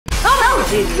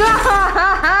jeez.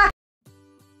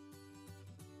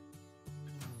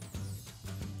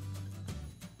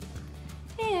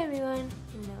 Hey everyone,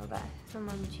 Nova from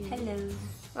Mom Tuesday. Hello.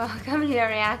 Welcome to our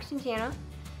reaction channel.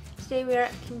 Today we are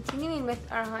continuing with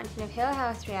our Haunting of Hill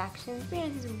House reactions.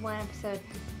 This is episode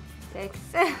 6.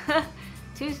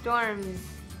 2 storms.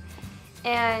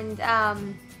 And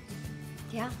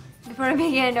yeah. Before we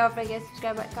begin, don't forget to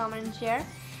subscribe, like, comment, and share.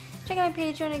 Check out my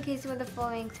Patreon in case you want the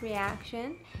full-length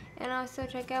reaction. And also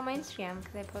check out my Instagram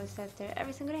because I post up there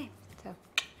every single day. So,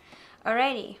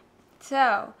 alrighty.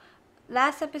 So,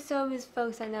 last episode was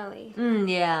focused on Nellie.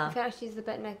 Yeah. I found out she's the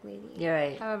butt neck lady. You're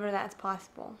right. However, that's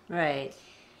possible. Right.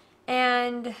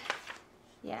 And,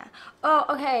 yeah. Oh,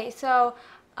 okay. So,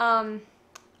 when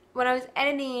I was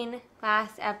editing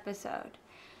last episode,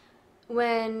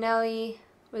 when Nellie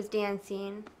was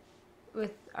dancing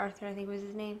with Arthur, I think was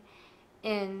his name,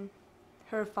 in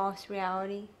her false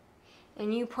reality,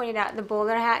 and you pointed out the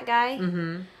bowler hat guy.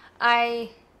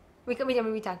 We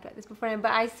talked about this before,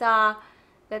 but I saw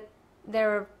that there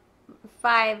were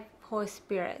 5 whole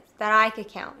spirits that I could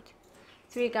count.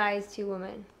 3 guys, 2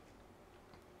 women.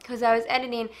 Because I was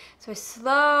editing, so I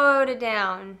slowed it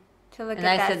down to look at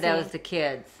that. And I said that scene. was the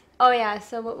kids. Oh yeah.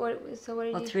 So what did you?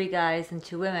 Well, 3 guys and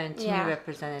 2 women. To Yeah. me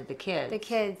represented the kids. The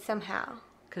kids somehow.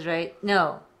 Cause right?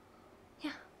 No.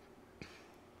 Yeah.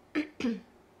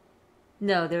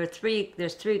 No, there were 3.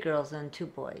 There's 3 girls and 2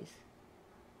 boys.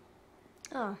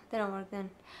 Oh, they don't work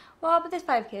then. Well, but there's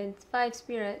 5 kids, 5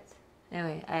 spirits.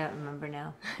 Anyway, I don't remember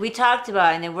now. We talked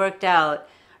about it and it worked out.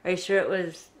 Are you sure it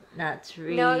was not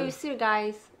 3? No, it was 2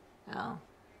 guys. Oh.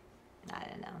 I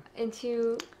don't know. And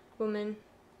 2 women.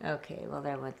 Okay, well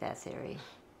there went that theory.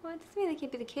 Well, it doesn't mean they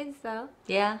can't be the kids though.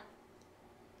 Yeah?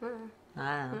 I I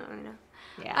don't know. don't really know.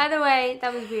 Yeah. Either way,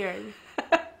 that was weird.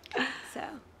 So,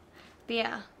 but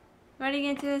yeah. Ready to get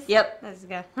into this? Yep. Let's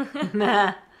go.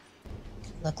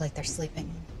 Look like they're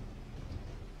sleeping.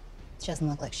 She doesn't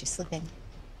look like she's sleeping.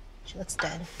 She looks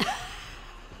dead.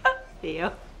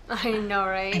 Theo. I know,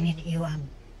 right? I mean, you,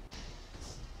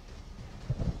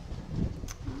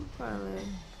 Poor Lou.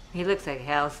 He looks like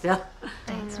hell still.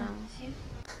 I know.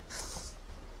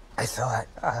 I thought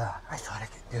I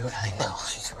could do it. I know,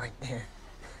 she's right there.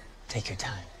 Take your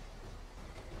time.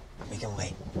 We can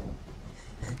wait.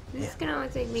 This is gonna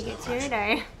always make me get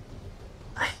teary-eyed.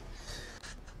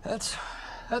 That's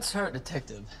her,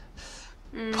 detective.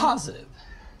 Positive.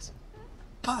 It's a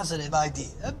positive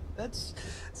idea. That's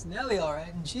Nellie, all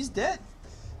right, and she's dead.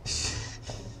 Is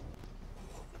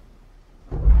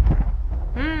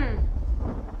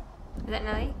that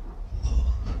Nellie?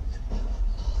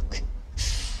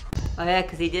 Oh yeah,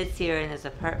 because he did see her in his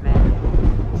apartment.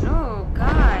 Oh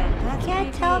God, that's I can't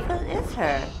creepy. tell if it is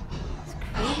her. It's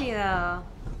creepy though.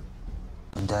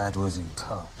 When Dad was in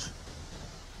college.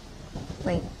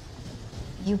 wait,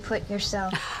 you put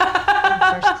yourself in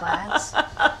first class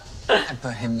I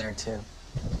put him there too.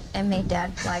 and made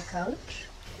Dad fly coach?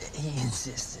 He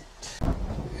insisted.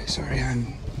 Sorry,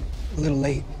 I'm a little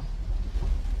late.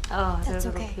 Oh, That's there's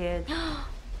a little okay. kid. How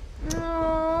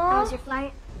Aww. was your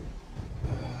flight?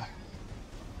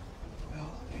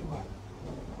 Well, hey, what?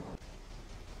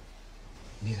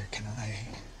 Neither can I.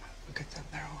 Look at them,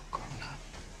 they're all grown up.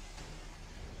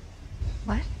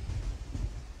 What?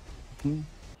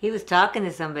 He was talking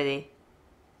to somebody.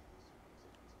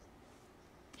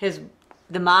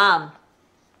 The mom.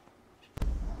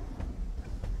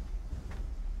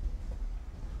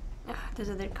 Ugh, there's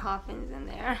other coffins in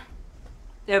there.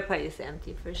 They're probably just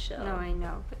empty for sure. No, I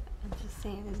know, but I'm just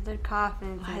saying, there's other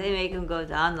coffins. Why in do they make him go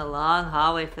down the long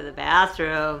hallway for the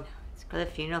bathroom? For the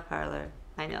funeral parlor.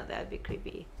 I know that'd be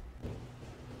creepy.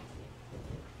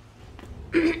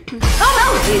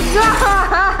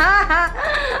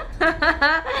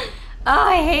 Oh,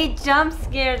 I hate jump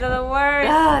scares. They're the worst.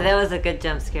 Ah, that was a good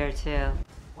jump scare too.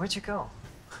 Where'd you go?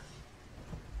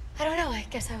 I don't know. I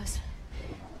guess I was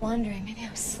wandering. Maybe I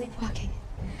was sleepwalking.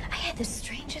 I had the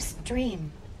strangest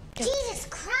dream. Jesus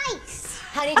Christ!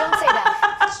 Honey, don't say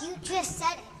that. You just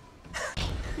said it.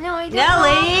 No, I don't.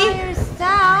 Nellie! By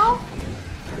yourself.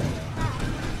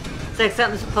 It's like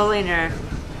something's pulling her.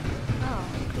 Oh,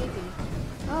 creepy.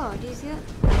 Oh, do you see that?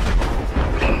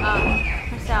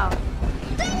 Herself.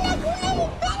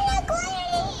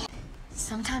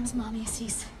 Sometimes Mommy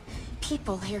sees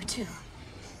people here too.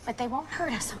 But they won't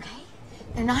hurt us, okay?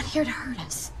 They're not here to hurt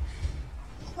us.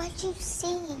 What'd you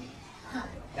see?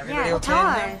 Everybody Yeah, okay tell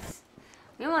in there? us.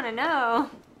 We want to know.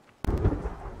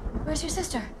 Where's your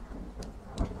sister?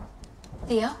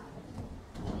 Theo?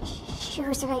 She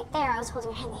was right there. I was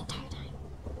holding her hand the entire time.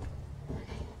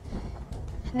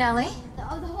 Nellie? The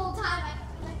whole time.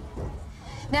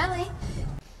 Nellie?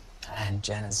 I And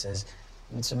Janet says,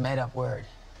 it's a made-up word.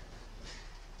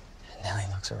 And Nellie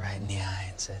looks her right in the eye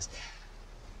and says,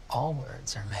 all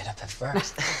words are made up at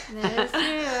first. That is true.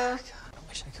 God, I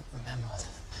wish I could remember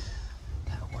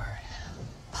that word.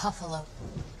 Buffalo.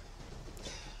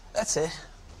 That's it.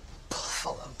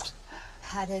 Buffalo.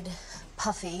 Padded,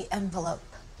 puffy envelope.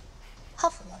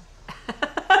 Buffalo.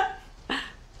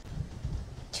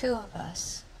 Two of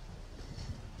us.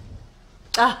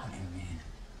 Ah, What do you mean?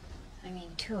 I mean,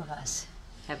 two of us.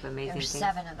 have amazing There's things.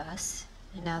 7 of us,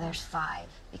 and now there's 5.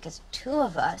 Because 2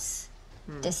 of us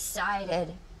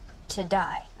decided to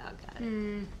die. Oh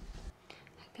god.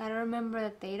 Gotta remember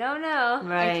that they don't know.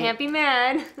 Right. I can't be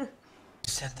mad. You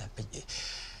said that, but you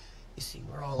see,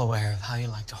 we're all aware of how you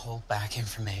like to hold back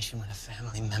information when a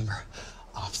family member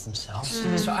offs themselves.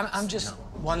 So I'm just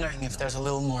wondering if there's a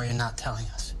little more you're not telling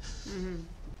us.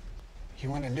 You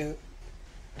want to do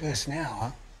this now,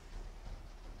 huh?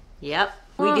 Yep.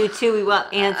 We do too. We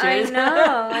want answers.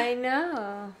 I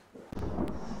know.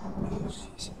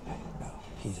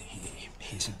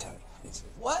 He's entitled.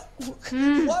 What?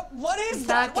 What is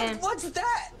that? Talking. What's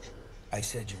that? I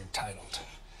said you're entitled.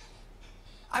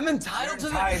 I'm entitled to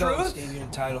the Entitled, truth? Steve, you're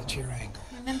entitled to your anger.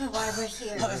 Remember why we're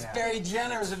here. Well, it's very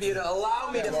generous of you to allow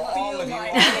me to Well, feel my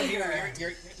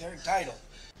anger. You're entitled.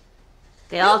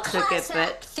 They all took it, Class but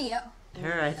act, Theo.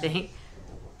 her, I think.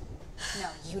 No,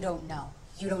 you don't know.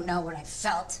 You don't know what I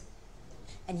felt.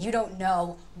 And you don't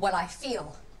know what I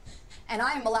feel. And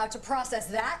I am allowed to process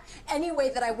that any way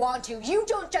that I want to. You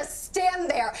don't just stand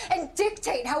there and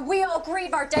dictate how we all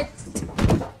grieve our dead.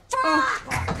 Fuck!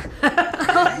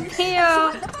 Theo.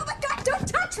 Oh my God, don't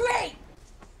touch me!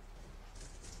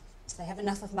 I have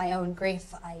enough of my own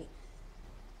grief. I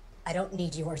don't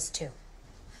need yours too.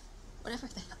 Whatever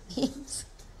that means.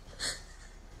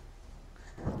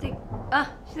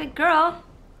 She's like, girl.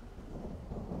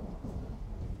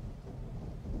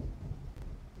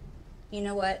 You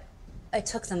know what? I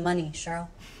took the money, Cheryl.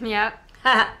 Yep.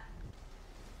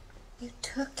 You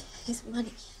took his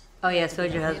money. Oh yeah, so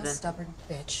did your Real husband. stubborn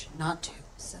bitch not to.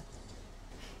 So,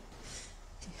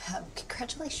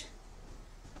 congratulations.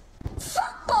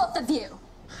 Fuck both of you.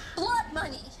 Blood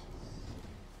money.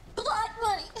 Blood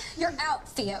money. You're out,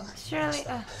 Theo. Shirley.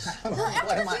 After the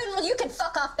funeral, you can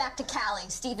fuck off back to Cali,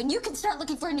 Stephen. You can start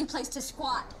looking for a new place to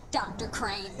squat, Dr.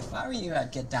 Crane. If I were you,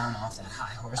 I'd get down off that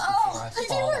high horse before Oh, I if you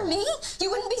fall. were me, you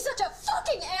wouldn't be such a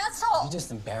fucking asshole. You're just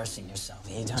embarrassing yourself.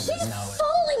 You don't He's even know it.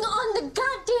 falling on the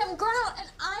goddamn ground, and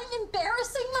I'm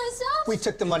embarrassing myself. We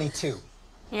took the money too.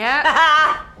 Yep.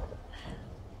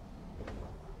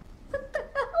 What the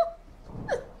hell?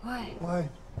 What? What?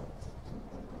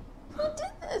 Who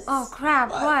did this? Oh crap!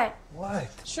 What? What?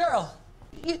 Cheryl,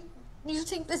 You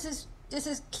think this is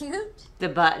cute? The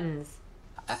buttons.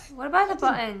 What about the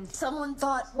buttons? Someone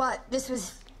thought what? This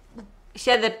was. She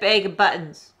had the bag of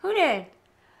buttons. Who did?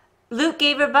 Luke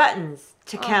gave her buttons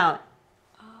to count.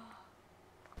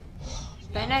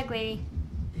 Bad night, lady.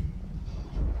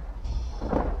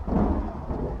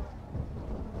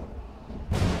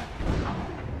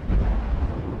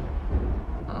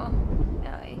 Oh,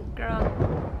 Nelly, girl.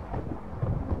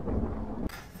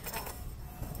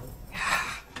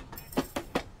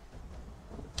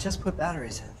 Just put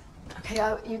batteries in.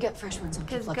 Okay, you get fresh ones. I'll keep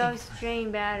Because looking. ghosts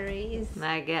drain batteries.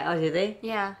 My God. Oh, did they?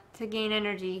 Yeah, to gain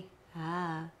energy.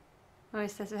 Ah.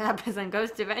 Always that's what happens on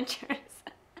Ghost Adventures.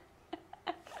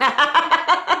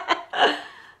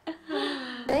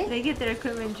 They get their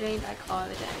equipment drained back all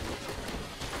the time.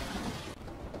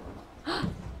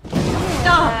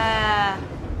 Yeah.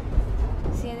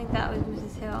 See, I think that was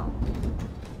Mrs. Hill.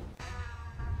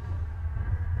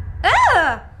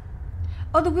 Ah!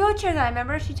 Oh, the wheelchair guy.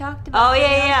 Remember she talked about Oh, the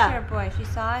yeah, yeah. wheelchair boy. She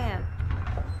saw him.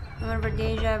 Remember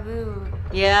deja vu.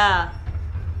 Yeah.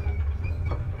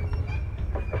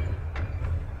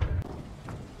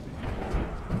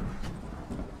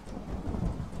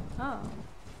 Oh.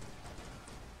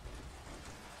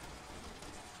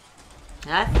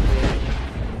 That's weird.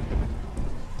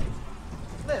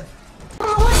 Liv.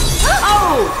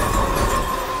 Oh!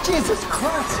 Jesus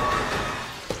Christ!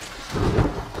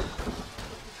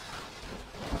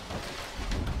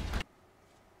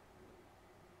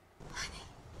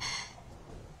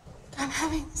 I'm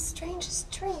having the strangest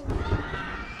dream.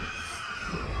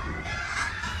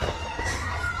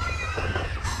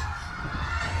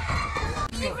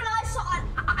 Even I saw it.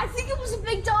 I think it was a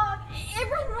big dog. It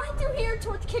ran right through here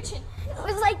toward the kitchen. It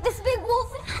was like this big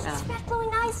wolf and had Yeah. these big glowing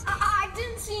eyes. I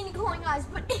didn't see any glowing eyes,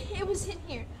 but it was in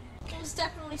here. It was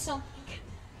definitely something.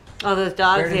 Oh, those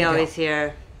dogs Where did they he go? always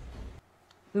hear.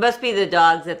 Must be the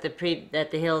dogs that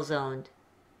the Hills owned.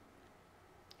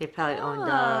 They probably own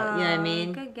dogs. You know what I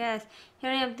mean? Good guess.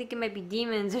 Here I am thinking it might be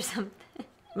demons or something.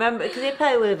 Remember, because they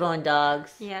probably would have owned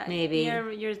dogs. Yeah, maybe.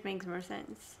 Yours makes more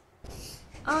sense.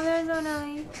 Oh, there's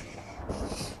O'Nelly.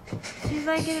 She's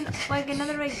like in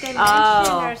another dimension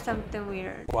or something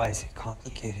weird. Why is it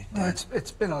complicated? No,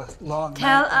 it's been a long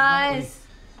Tell night. us.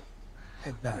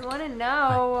 Head back. We want to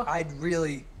know. I'd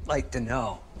really like to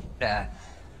know, Dad.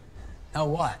 Know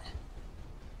what?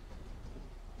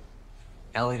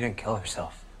 Ellie didn't kill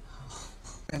herself.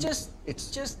 Just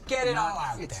get it all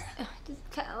out there.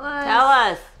 Just tell us. Tell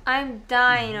us. I'm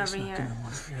dying over He's not here. gonna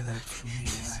want to hear that from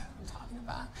me. Talking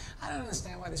about. I don't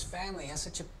understand why this family has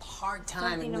such a hard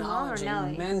time Talking to Mom or Nellie?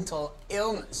 acknowledging mental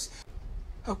illness.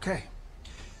 Okay.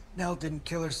 Nell didn't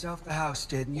kill herself. The house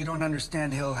did. And you don't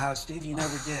understand Hill House, Steve. You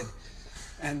never did.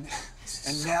 And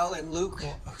Nell and Luke,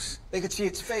 they could see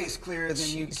its face clearer than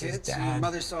you Jesus, kids. And your Dad.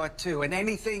 mother saw it too. And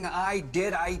anything I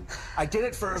did, I did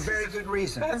it for a very good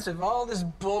reason. Of all this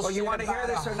bullshit. Well, you wanna hear about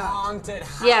this a or not? haunted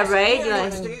house. Yeah, right? You You don't know,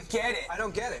 even Steve, get it. I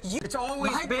don't get it. It's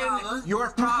always My been problem- your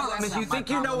problem. That's Is you not my think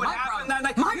you know problem. what My happened problem-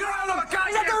 that night. My You don't know what problem got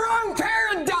is that the wrong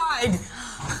parent died.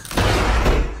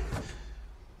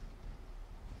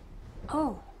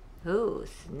 Oh. Ooh,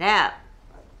 snap.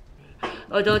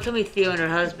 Oh, don't tell me Theo and her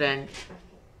husband.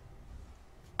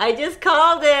 I just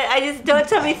called it. Don't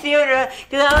tell me Theo and her,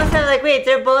 because all of a sudden, like, wait,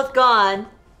 they're both gone.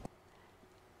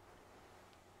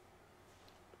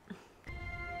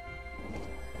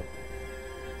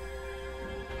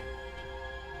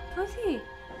 Who's he?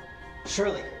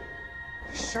 Shirley,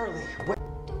 what?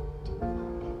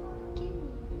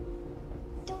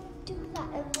 Don't do that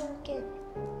ever again.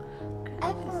 This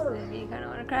Ever. made me kind of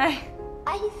want to cry.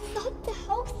 I thought the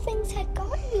house things had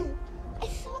got you. I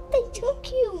thought they took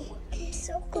you. I'm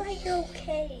so glad you're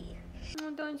okay.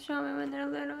 Oh, don't show me when they're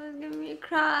little. It's giving me a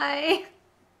cry.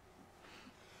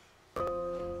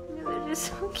 They're just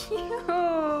so cute.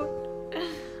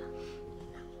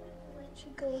 Let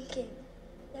you go again.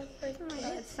 Never Oh my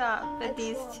again. God, stop. But I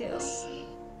these two. promise.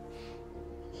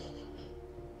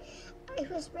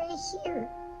 I was right here.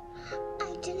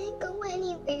 I didn't go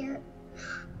anywhere.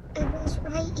 I was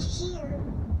right here.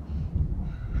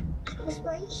 I was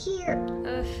right here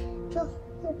Ugh. the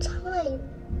whole time.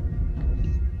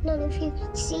 None of you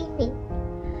could see me.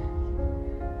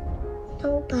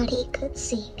 Nobody could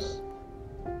see me.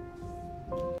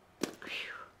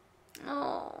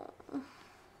 Oh.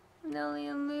 Nellie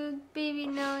and Luke. Baby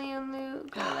Nellie and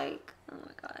Luke are like, oh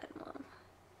my God, Mom.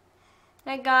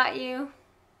 I got you.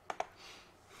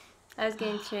 I was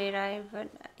getting teary-eyed, but,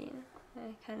 you know,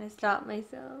 I kind of stopped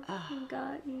myself. I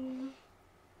got you.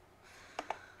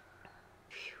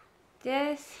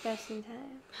 Discussion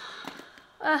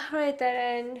time. Right at that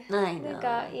end. I know. I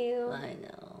got you. I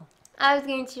know. I was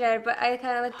getting teary-eyed, but I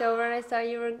kind of looked over and I saw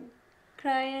you were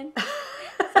crying.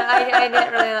 So I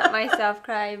didn't really let myself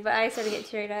cry, but I started to get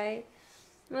teary-eyed.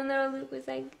 And little Luke was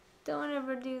like, don't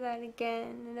ever do that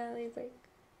again. And Ellie's like,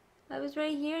 I was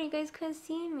right here and you guys couldn't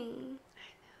see me.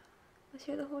 I was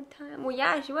here the whole time. Well,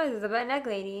 yeah, she was. It was a butt neck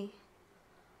lady.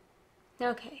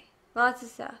 Okay. Lots of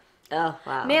stuff. Oh,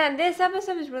 wow. Man, this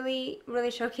episode is really, really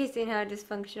showcasing how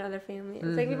dysfunctional their family is.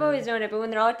 Like, we've always known it, but when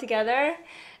they're all together,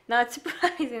 not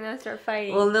surprising they'll start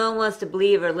fighting. Well, no one wants to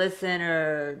believe or listen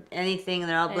or anything.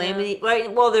 They're all I blaming.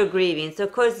 Right? Well, they're grieving, so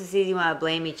of course it's easy to want to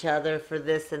blame each other for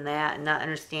this and that, and not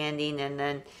understanding. And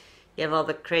then you have all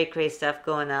the cray stuff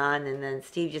going on, and then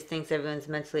Steve just thinks everyone's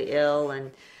mentally ill,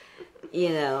 and you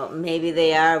know maybe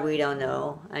they are. We don't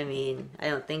know. I mean, I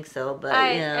don't think so, but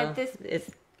you know, it's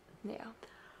yeah.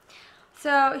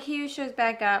 So Hugh shows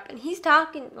back up, and he's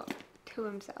talking to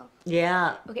himself.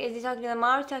 yeah. Okay, is he talking to the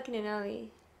mom or talking to Nellie?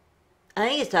 I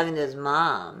think he's talking to his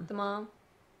mom. The mom?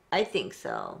 I think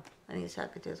so. I think he's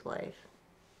talking to his wife.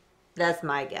 That's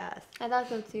my guess. I thought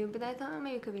so too, but I thought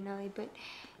maybe it could be Nellie, but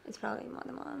it's probably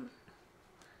the mom.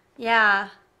 Yeah,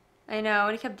 I know,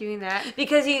 and he kept doing that.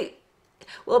 Because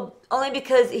only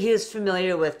because he was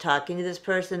familiar with talking to this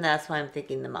person, that's why I'm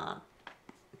thinking the mom.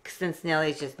 Since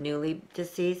Nellie's just newly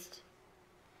deceased.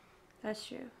 That's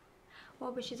true.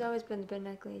 Well, but she's always been the bent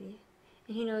neck lady.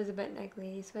 And he knows the bent neck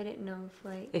lady, so I didn't know if,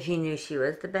 like... If he knew she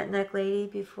was the bent neck lady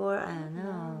before, I don't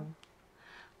know.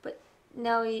 But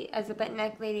Nellie, as a bent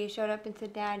neck lady, showed up and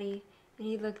said, Daddy, and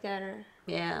he looked at her.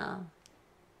 Yeah.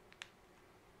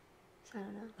 So I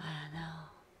don't know. I don't know.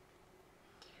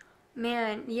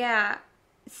 Man, yeah.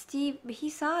 Steve, but he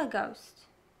saw a ghost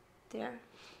there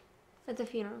at the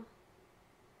funeral.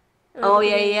 Or Oh, the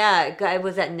yeah, beginning. yeah.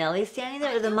 Was that Nellie standing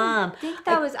there or the mom? I think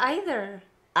that was either.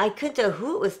 I couldn't tell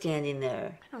who was standing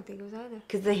there. I don't think it was either.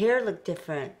 Because the hair looked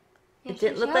different. Yeah, It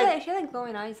didn't look she had like. she had like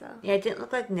glowing eyes though. Yeah, it didn't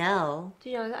look like Nell.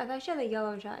 Did you know? I thought she had like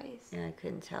yellowish eyes. Yeah, I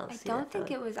couldn't tell. I don't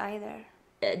think it was either.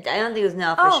 I don't think it was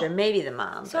Nell for Oh, sure. Maybe the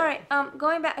mom. Sorry,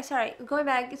 going back. Sorry, going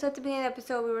back. So at the beginning of the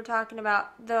episode, we were talking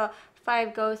about the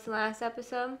 5 ghosts in the last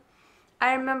episode.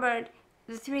 I remembered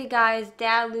the 3 guys: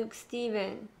 Dad, Luke,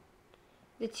 Steven.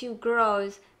 The 2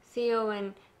 girls, Theo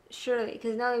and Shirley,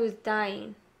 because Nellie was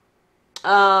dying.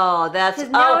 Oh, that's...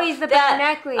 Because Nellie's the bad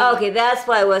necklace. Okay, that's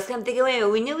why I was. I'm thinking, wait a minute,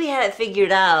 we knew we had it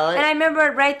figured out. And I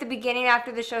remembered right at the beginning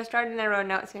after the show started, and I wrote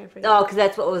notes for you. Oh, because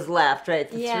that's what was left,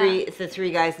 right? Yeah. It's the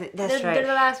 3 guys. That's right. They're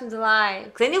the last ones alive.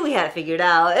 Because I knew we had it figured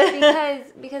out.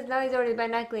 because Nellie's already the bad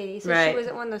neck lady, so Right. she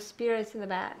wasn't one of those spirits in the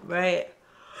back. Right.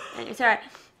 Anyway, sorry.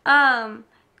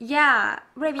 Yeah,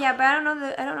 right. Yeah, but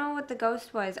I don't know what the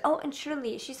ghost was. Oh, and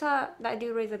Shirley, she saw that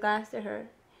dude raise a glass to her,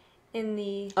 in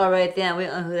the. Oh, right then. We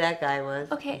don't know who that guy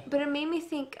was. Okay, but it made me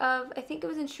think of. I think it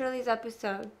was in Shirley's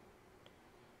episode.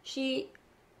 She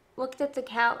looked at the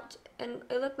couch, and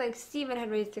it looked like Steven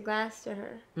had raised a glass to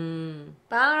her. Hmm.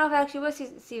 But I don't know if it actually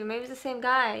was Steven. Maybe it was the same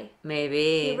guy.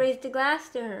 Maybe. He raised a glass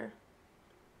to her.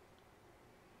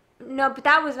 No, but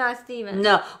that was not Steven.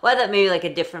 No, well, I thought maybe like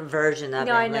a different version of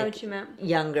No, him. I know like what you meant.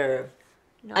 Younger.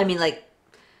 No. I mean, like,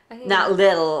 I think not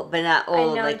little, but not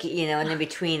old, know like, what you know, in the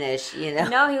betweenish, you know?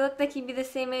 No, he looked like he'd be the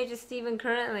same age as Steven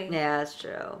currently. Yeah, that's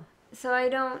true. So I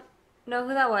don't know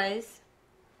who that was.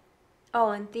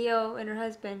 Oh, and Theo and her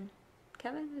husband.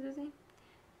 Kevin, was his name?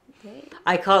 Okay.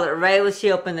 I called it right when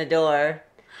she opened the door.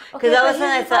 Because Okay, all of but a sudden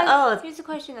I here's the thought, que- oh, Here's the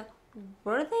question though.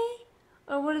 Were they?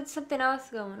 Or was something else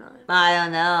going on? I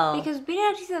don't know. Because we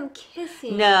didn't actually see them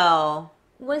kissing. No.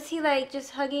 Was he like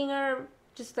just hugging her?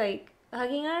 Just like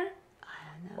hugging her?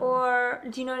 I don't know. Or,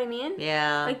 do you know what I mean?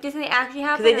 Yeah. Like, does it actually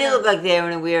happen? Because they or did no? look like they were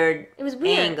in a weird It was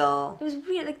weird. angle. It was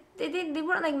weird. Like, they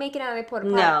weren't like making out, they pulled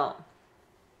apart. No.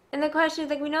 And the question is,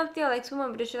 like, we know Theo likes women,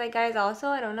 but does she like guys also?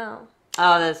 I don't know.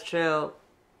 Oh, that's true.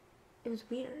 It was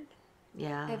weird.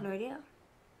 Yeah. I have no idea.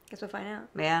 Guess we'll find out.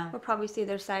 Yeah. We'll probably see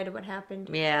their side of what happened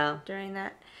Yeah. during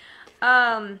that.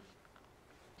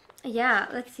 Yeah,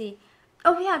 let's see.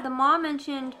 Oh, yeah, the mom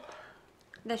mentioned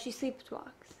that she sleepwalks.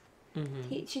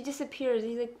 Mm-hmm. She disappears.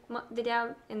 He's like, the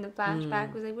dad in the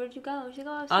flashback was like, "Where'd you go?" She's like,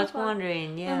 "Oh, I was I was sleepwalking."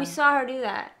 wondering, yeah. And we saw her do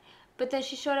that. But then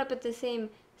she showed up at the same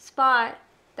spot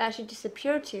that she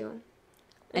disappeared to.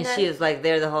 And that- she was like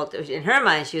there the whole in her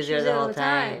mind she was there the whole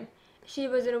time. She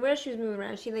wasn't aware she was moving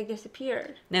around. She like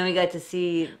disappeared. Then we got to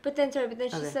see But then she Okay.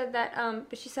 said that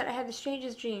but she said I had the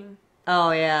strangest dream.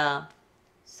 oh yeah.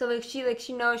 So like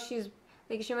she knows she's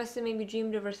like she must have maybe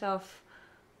dreamed of herself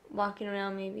walking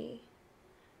around maybe.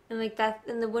 And like that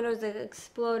and the windows like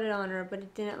exploded on her, but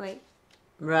it didn't like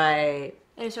Right.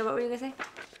 and so what were you gonna say?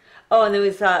 Oh, and then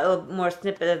we saw a little more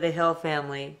snippet of the Hill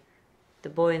family. The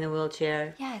boy in the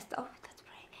wheelchair. Yes, that's right.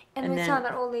 And, And we then saw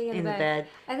that old lady in, in the the bed. bed.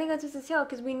 I think that's Mrs. Hill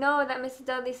because we know that Mrs.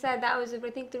 Dudley said that was I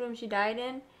think the room she died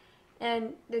in,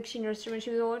 and like she nursed her when she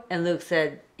was old. And Luke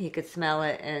said he could smell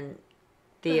it and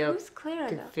But Theo who's Clara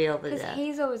could though? feel the Because death.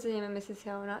 Hazel was the name of Mrs.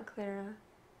 Hill, not Clara.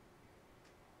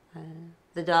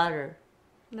 The daughter.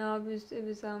 No, it was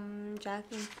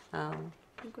Jacqueline. Oh.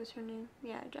 I think was her name.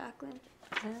 Yeah, Jacqueline.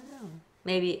 I don't know.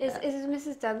 Maybe Is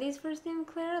Mrs. Dudley's first name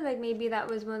Clara? Like maybe that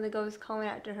was one of the ghosts calling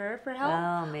out to her for help.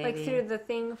 Oh, maybe. Like through the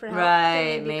thing for help.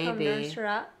 Right, to maybe come maybe. nurse her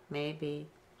up. maybe.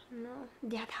 No.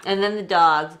 Yeah. And then the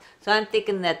dogs. So I'm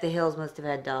thinking that the Hills must have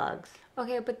had dogs.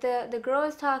 Okay, but the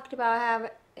girls talked about how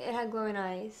it had glowing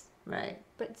eyes. Right.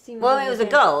 But Steven Well, it was a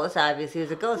didn't. ghost, obviously. It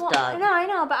was a ghost Well, dog. no, I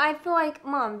know, but I feel like,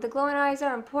 Mom, the glowing eyes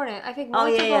are important. I think Oh,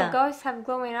 multiple yeah, yeah. ghosts have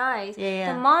glowing eyes. Yeah,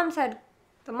 yeah.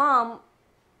 The mom,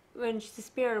 when she's a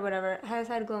spirit or whatever, has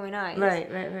had glowing eyes.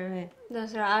 Right. No,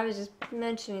 sir, I was just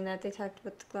mentioning that they talked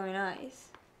about the glowing eyes.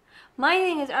 My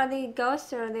thing is, are they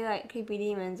ghosts or are they like creepy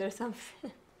demons or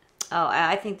something? Oh,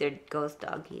 I think they're ghost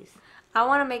doggies. I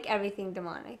want to make everything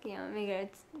demonic, you know, make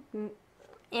it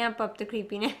amp up the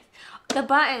creepiness. The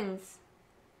buttons.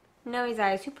 Noe's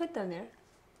eyes. Who put them there?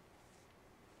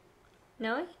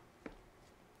 Noe?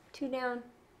 2 down.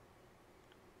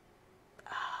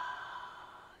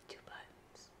 2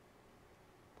 buttons.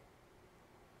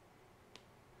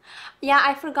 Yeah,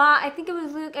 I forgot. I think it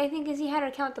was Luke. I think because he had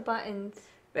her count the buttons.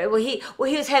 Right, well, he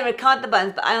was having her count the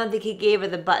buttons, but I don't think he gave her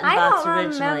the button I box don't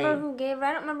originally. remember who gave her.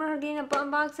 I don't remember her getting a button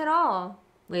box at all.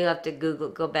 We'll have to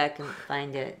go back and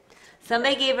find it.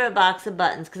 Somebody gave her a box of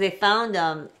buttons because they found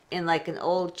them in like an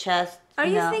old chest. Are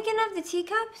you know. thinking of the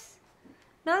teacups?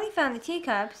 Nellie found the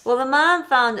teacups. Well, the mom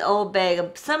found an old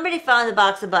bag. Somebody found a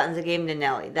box of buttons and gave them to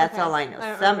Nellie. That's Okay. all I know. I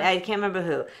don't remember. I can't remember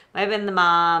who. Might have been the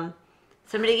mom.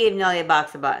 Somebody gave Nellie a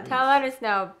box of buttons. Let us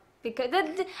know because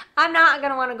I'm not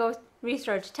gonna want to go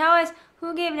research. Tell us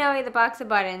who gave Nellie the box of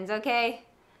buttons, okay?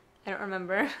 I don't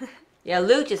remember. Yeah,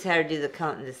 Luke just had her do the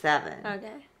counting to 7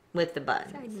 Okay. with the I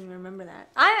buttons. didn't even remember that.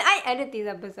 I edit these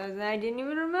episodes and I didn't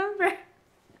even remember.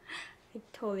 I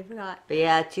totally forgot. But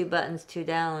yeah, 2 buttons, 2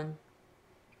 down.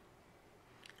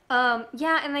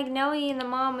 Yeah, and like Nellie and the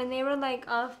mom, when they were like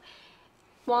off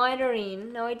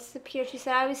wandering, Nellie disappeared. She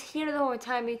said, I was here the whole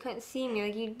time, but you couldn't see me.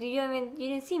 Like, you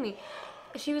didn't see me.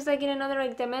 She was like in another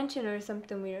like dimension or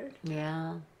something weird.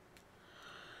 Yeah.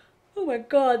 Oh my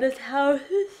god, this house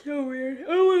is so weird.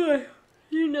 Oh my god.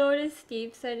 You noticed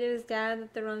Steve said to his dad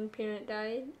that the wrong parent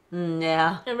died?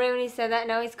 Yeah. And right when he said that,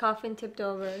 now his coffin tipped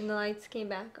over and the lights came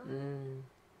back on.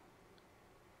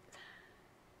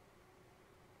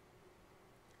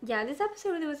 Yeah, this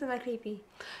episode really wasn't that creepy.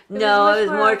 No, it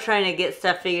was more trying to get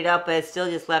stuff figured out, but it still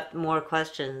just left more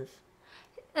questions.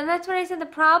 And that's what I said. The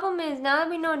problem is, now that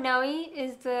we know Nellie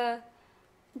is the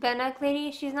Benek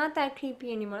lady, she's not that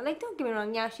creepy anymore. Like, don't get me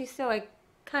wrong, yeah, she's still, like,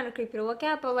 kind of creepy to look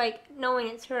at, but, like, knowing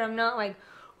it's her, I'm not like,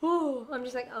 oh, I'm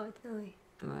just like, oh, it's Nellie.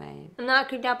 Right. I'm not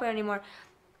creeped out by her anymore.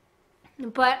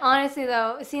 But honestly,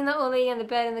 though, seeing the old lady on the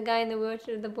bed and the guy in the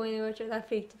wheelchair, the boy in the wheelchair, that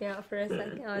freaked me out for a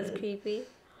second. That was creepy.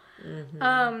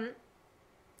 Mm-hmm.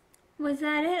 Was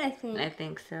that it? I think. I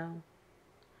think so.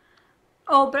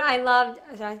 Oh, but I loved.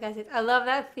 Sorry, I was gonna say. I love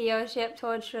that Theo ship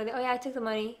told Shirley, "Oh yeah, I took the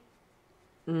money."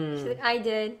 She's like, "I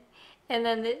did," and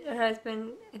then her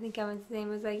husband, I think Kevin's name,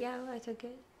 was like, "Yeah, well, I took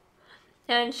it."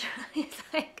 And Shirley's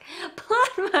like,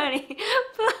 "Blood money,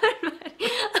 blood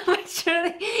money." I'm like,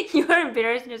 "Shirley, you are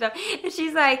embarrassing yourself." And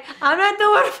she's like, "I'm not the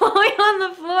one falling on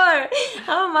the floor.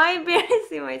 How am I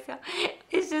embarrassing myself?"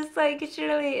 It's just like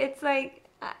Shirley. It's like.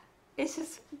 It's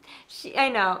just, I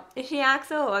know. She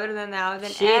acts a little older than now than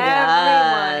She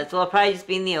everyone. does. Well, probably just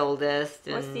being the oldest.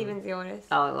 Well, Steven's the oldest.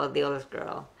 Oh, well, the oldest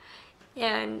girl.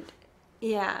 And,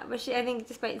 yeah, but I think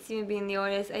despite Steven being the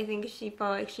oldest, I think she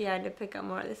felt like she had to pick up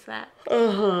more of the slack.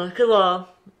 Well,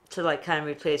 to, like, kind of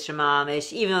replace her mom,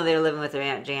 even though they were living with her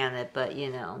Aunt Janet, but,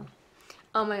 you know.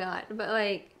 Oh, my God. But,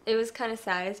 like, it was kind of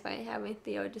satisfying having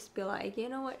Theo just be like, you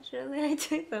know what, Shirley, I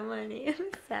took the money. It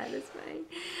was satisfying.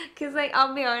 Because, like,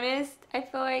 I'll be honest, I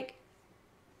feel like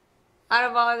out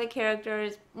of all the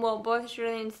characters, well, both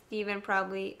Shirley and Steven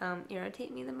probably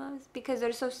irritate me the most because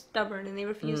they're so stubborn and they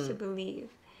refuse to believe.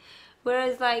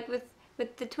 Whereas, like, with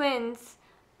the twins,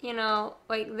 you know,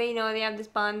 like, they know they have this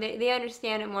bond. They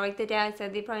understand it more. Like the dad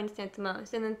said, they probably understand it the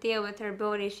most. And then Theo, with her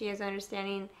ability, she has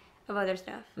understanding of other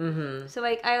stuff. Mm-hmm. So,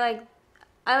 like, I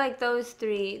like those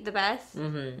three the best.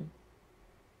 Mm-hmm.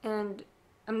 And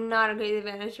I'm not a great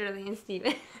fan of Shirley and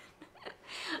Steven.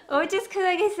 Or just because,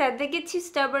 like I said, they get too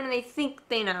stubborn and they think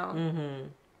they know. Mm-hmm.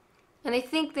 And they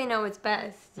think they know what's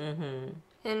best. Mm-hmm.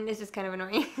 And it's just kind of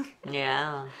annoying.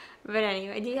 Yeah. But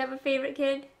anyway, do you have a favorite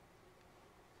kid?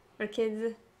 Or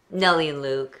kids? Nellie and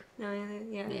Luke. Nellie and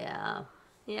Luke, yeah.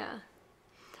 Yeah.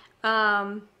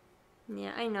 Yeah.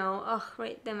 Yeah, I know. Ugh,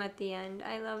 right them at the end.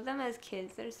 I love them as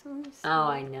kids. They're so sweet. Oh,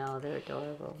 I know. They're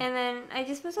adorable. And then I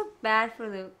just feel so bad for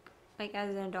Luke, like,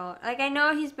 as an adult. Like, I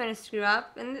know he's been a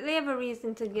screw-up, and they have a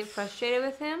reason to get frustrated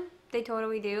with him. They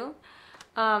totally do.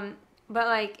 But,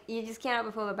 like, you just can't help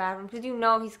but feel the bad for him, because you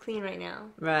know he's clean right now.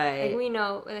 Right. Like, we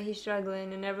know that he's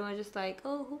struggling, and everyone's just like,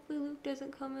 oh, hopefully Luke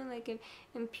doesn't come in, like,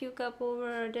 and puke up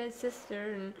over our dead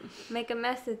sister and make a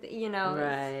mess of you know.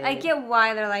 Right. I get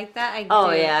why they're like that. I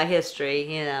Oh, do. yeah,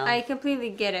 history, you know. I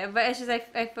completely get it, but it's just,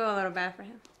 I feel a little bad for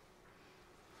him.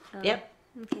 Yep.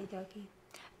 Okay, dokie.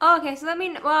 Oh, okay, so let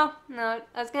me, well, no,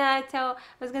 I was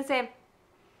gonna say,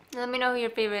 let me know who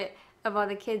your favorite of all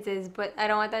the kids is, but I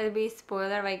don't want that to be a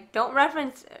spoiler. Like, don't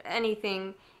reference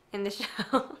anything in the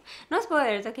show. No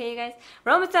spoilers, okay, you guys?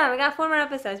 We're almost done. We got 4 more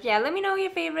episodes. Yeah, let me know who your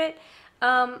favorite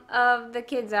of the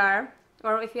kids are,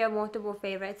 or if you have multiple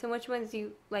favorites, and which ones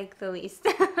you like the least.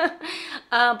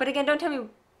 But again, don't tell me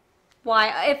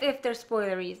why, if there's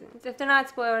spoiler reasons. If they're not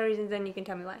spoiler reasons, then you can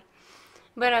tell me why.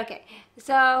 But okay,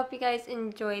 so I hope you guys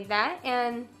enjoyed that,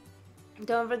 and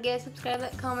don't forget to subscribe,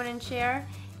 like, comment, and share,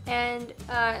 and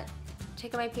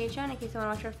check out my Patreon in case you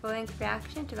want to watch our full-length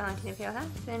reaction to Valentina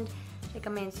Palehouse, and check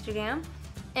out my Instagram,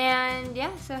 and yeah,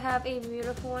 so have a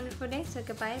beautiful, wonderful day. So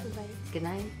goodbye, everybody. Good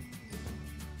night.